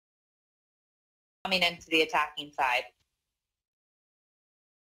coming into the attacking side.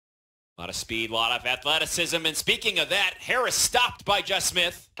 A lot of speed, a lot of athleticism. And speaking of that, Harris stopped by Jess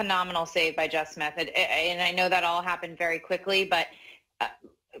Smith. Phenomenal save by Jess Smith. And I know that all happened very quickly, but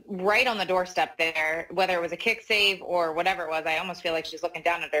right on the doorstep there, whether it was a kick save or whatever it was, I almost feel like she's looking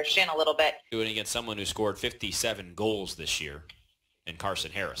down at her shin a little bit. Doing against someone who scored 57 goals this year, and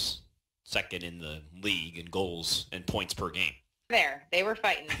Carson Harris, second in the league in goals and points per game. There, they were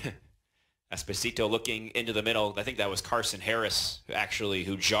fighting. Esposito looking into the middle. I think that was Carson Harris, actually,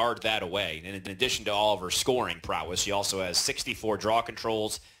 who jarred that away. And in addition to all of her scoring prowess, she also has 64 draw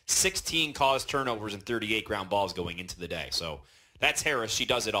controls, 16 caused turnovers, and 38 ground balls going into the day. So that's Harris. She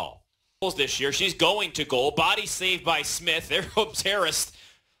does it all. This year, she's going to goal. Body saved by Smith. There comes Harris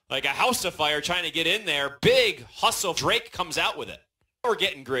like a house of fire trying to get in there. Big hustle. Drake comes out with it. We're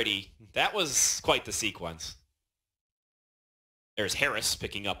getting gritty. That was quite the sequence. There's Harris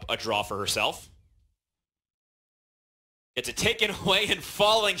picking up a draw for herself. Gets it taken away and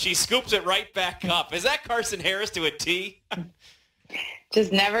falling. She scoops it right back up. Is that Carson Harris to a T?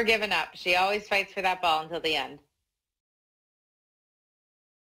 Just never giving up. She always fights for that ball until the end.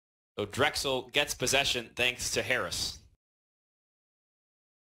 So Drexel gets possession thanks to Harris.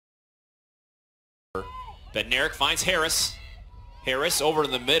 Bednarik finds Harris. Harris over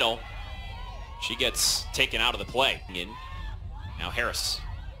in the middle. She gets taken out of the play. Now Harris.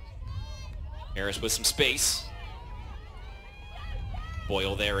 Harris with some space.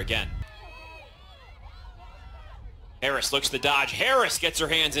 Boyle there again. Harris looks to dodge. Harris gets her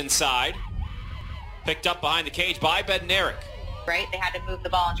hands inside. Picked up behind the cage by Bednarik. Right? They had to move the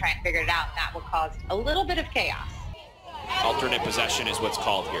ball and try and figure it out. And that will cause a little bit of chaos. Alternate possession is what's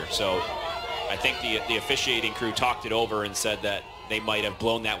called here. So I think the officiating crew talked it over and said that they might have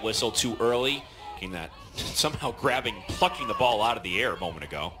blown that whistle too early. That somehow plucking the ball out of the air a moment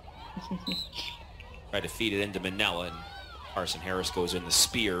ago. Tried to feed it into Manella, and Carson Harris goes in the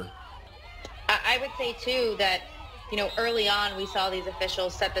spear. I would say, too, that, early on we saw these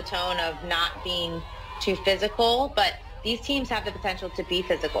officials set the tone of not being too physical, but these teams have the potential to be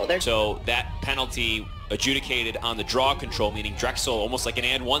physical. So that penalty adjudicated on the draw control, meaning Drexel, almost like an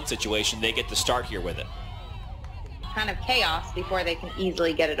and one situation, they get to start here with it. Kind of chaos before they can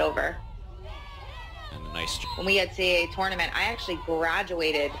easily get it over. And a nice. When we had CAA tournament, I actually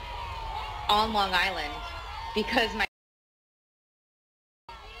graduated on Long Island because my...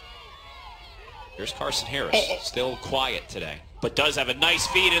 Here's Carson Harris, still quiet today, but does have a nice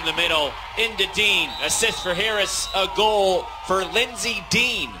feed in the middle into Dean. Assist for Harris, a goal for Lindsay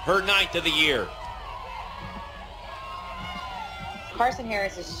Dean, her 9th of the year. Carson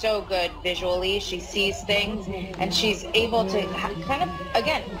Harris is so good visually. She sees things, and she's able to kind of,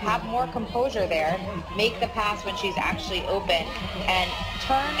 again, have more composure there, make the pass when she's actually open, and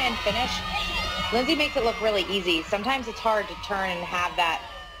turn and finish. Lindsay makes it look really easy. Sometimes it's hard to turn and have that,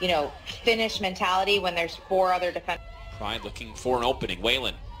 finish mentality when there's 4 other defenders. Pride looking for an opening.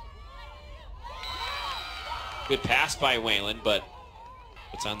 Whalen. Good pass by Whalen, but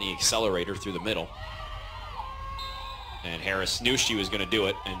it's on the accelerator through the middle. And Harris knew she was going to do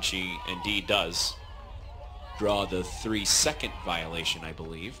it, and she indeed does. Draw the 3-second violation, I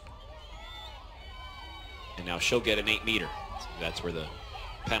believe. And now she'll get an 8-meter. So that's where the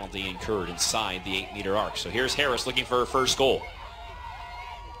penalty incurred inside the 8-meter arc. So here's Harris looking for her first goal.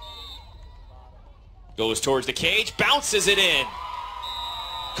 Goes towards the cage, bounces it in.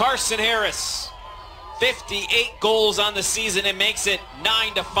 Carson Harris, 58 goals on the season and makes it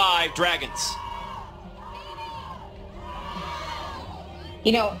 9-5 Dragons.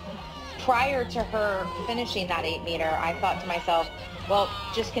 Prior to her finishing that 8-meter, I thought to myself, well,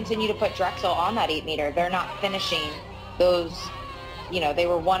 just continue to put Drexel on that 8-meter. They're not finishing those, they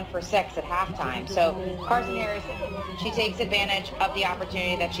were 1 for 6 at halftime. So Carson Harris, she takes advantage of the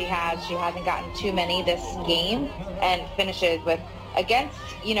opportunity that she has. She hasn't gotten too many this game and finishes with, against,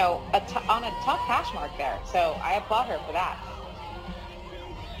 on a tough hash mark there. So I applaud her for that.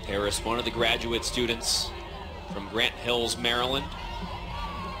 Harris, one of the graduate students from Grant Hills, Maryland.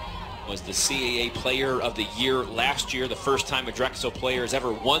 Was the CAA Player of the Year last year, the first time a Drexel player has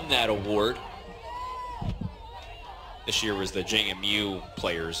ever won that award. This year was the JMU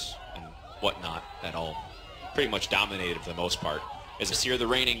players and whatnot that all pretty much dominated for the most part. As this year, the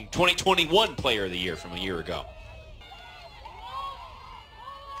reigning 2021 Player of the Year from a year ago.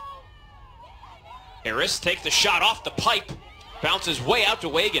 Harris takes the shot off the pipe, bounces way out to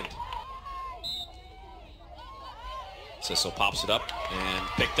Wagand. Sissel pops it up and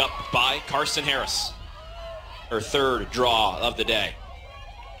picked up by Carson Harris. Her 3rd draw of the day.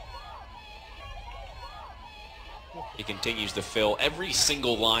 He continues to fill every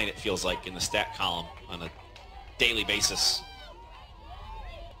single line, it feels like, in the stat column on a daily basis.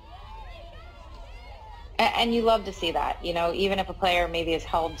 And you love to see that, you know, even if a player maybe is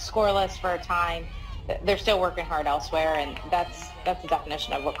held scoreless for a time, they're still working hard elsewhere, and that's the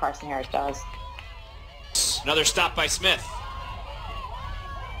definition of what Carson Harris does. Another stop by Smith.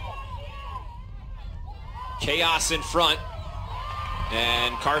 Chaos in front,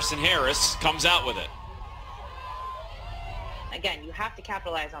 and Carson Harris comes out with it. Again, you have to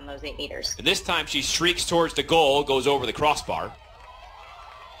capitalize on those 8 meters. And this time she streaks towards the goal, goes over the crossbar.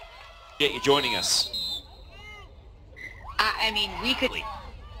 Get you joining us. I mean, we could...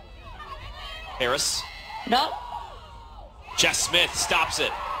 Harris. Nope. Jess Smith stops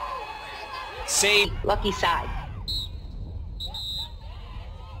it. Save. Lucky side.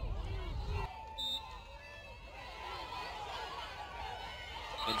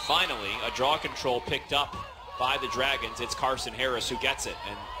 And finally, a draw control picked up by the Dragons. It's Carson Harris who gets it.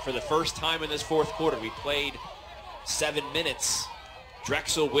 And for the first time in this fourth quarter, we played 7 minutes.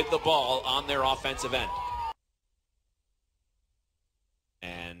 Drexel with the ball on their offensive end.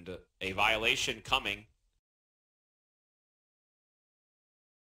 And a violation coming.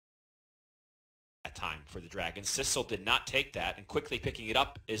 That time for the Dragons. Sissel did not take that, and quickly picking it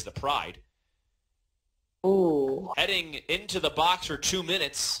up is the Pride. Ooh. Heading into the box for 2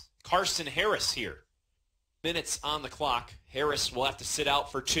 minutes, Carson Harris here. Minutes on the clock. Harris will have to sit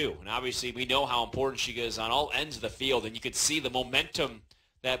out for 2. And obviously we know how important she is on all ends of the field, and you could see the momentum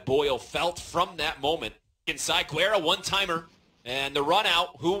that Boyle felt from that moment. Inside Guerra, one-timer, and the run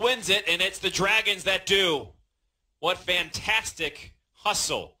out. Who wins it? And it's the Dragons that do. What fantastic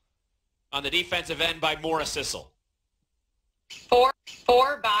hustle on the defensive end by Maura Sissel. Four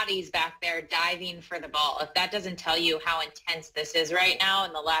bodies back there diving for the ball. If that doesn't tell you how intense this is right now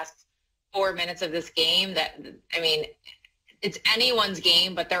in the last 4 minutes of this game, that, I mean, it's anyone's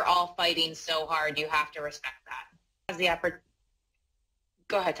game, but they're all fighting so hard. You have to respect that. As the effort.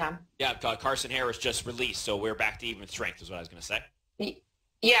 Go ahead, Tom. Yeah, Carson Harris just released, so we're back to even strength is what I was going to say.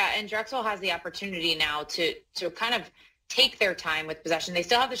 Yeah, and Drexel has the opportunity now to kind of take their time with possession. They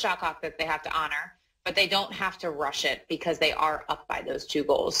still have the shot clock that they have to honor, but they don't have to rush it because they are up by those 2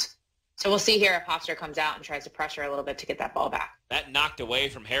 goals. So we'll see here if Hofstra comes out and tries to pressure a little bit to get that ball back. That knocked away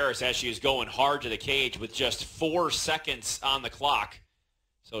from Harris as she was going hard to the cage with just 4 seconds on the clock.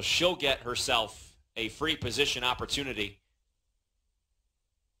 So she'll get herself a free position opportunity.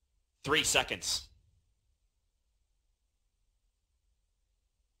 3 seconds.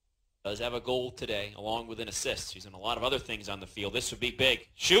 Does have a goal today along with an assist. She's in a lot of other things on the field. This would be big.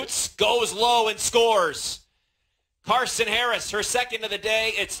 Shoots, goes low, and scores. Carson Harris, her second of the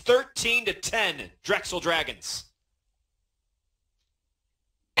day. It's 13-10, Drexel Dragons.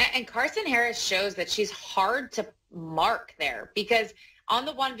 And Carson Harris shows that she's hard to mark there because on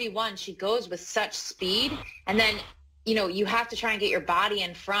the 1v1, she goes with such speed, and then, you know, you have to try and get your body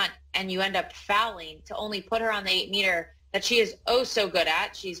in front, and you end up fouling to only put her on the 8 meter that she is oh so good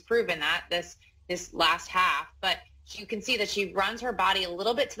at. She's proven that this last half, but you can see that she runs her body a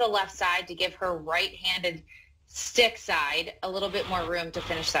little bit to the left side to give her right-handed stick side a little bit more room to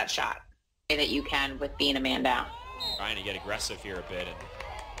finish that shot that you can with being a man down. Trying to get aggressive here a bit, and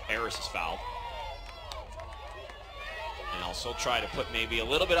Harris is fouled. And also try to put maybe a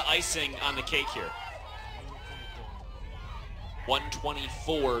little bit of icing on the cake here.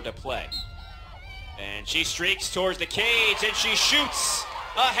 1:24 to play. And she streaks towards the cage, and she shoots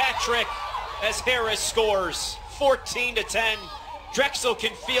a hat trick as Harris scores. 14-10. Drexel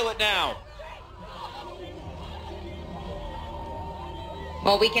can feel it now.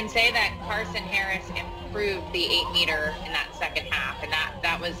 Well, we can say that Carson Harris improved the 8 meter in that second half, and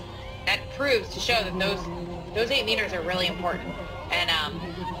that proves to show that those 8 meters are really important. And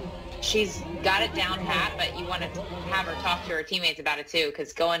she's got it down pat, but you want to have her talk to her teammates about it too,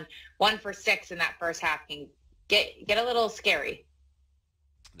 because going 1 for 6 in that first half can get a little scary.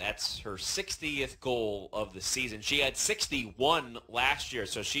 That's her 60th goal of the season. She had 61 last year,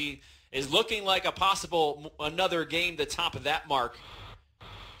 so she is looking like a possible another game to top of that mark.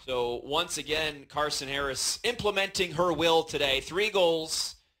 So once again, Carson Harris implementing her will today. 3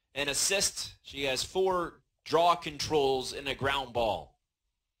 goals, an assist. She has 4 draw controls in a ground ball.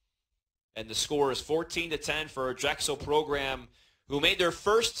 And the score is 14-10 for a Drexel program who made their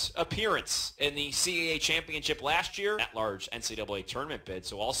first appearance in the CAA Championship last year. At large NCAA tournament bid,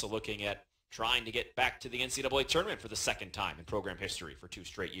 so also looking at trying to get back to the NCAA tournament for the second time in program history for 2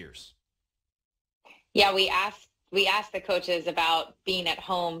 straight years. Yeah, we asked we asked the coaches about being at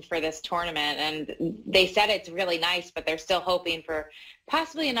home for this tournament, and they said it's really nice, but they're still hoping for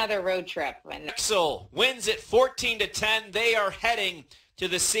possibly another road trip. And Drexel wins it 14-10. They are heading to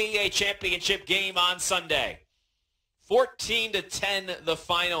the CAA championship game on Sunday. 14-10 the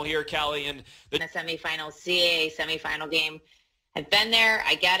final here, Callie. And the semifinal, CAA semifinal game. I've been there.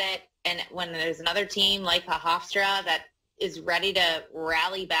 I get it. And when there's another team like the Hofstra that is ready to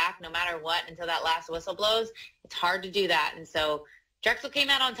rally back no matter what until that last whistle blows, it's hard to do that. And so Drexel came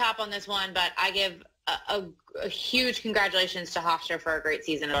out on top on this one, but I give a huge congratulations to Hofstra for a great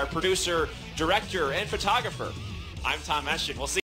season. Our producer, director, and photographer, I'm Tom Eschen. We'll see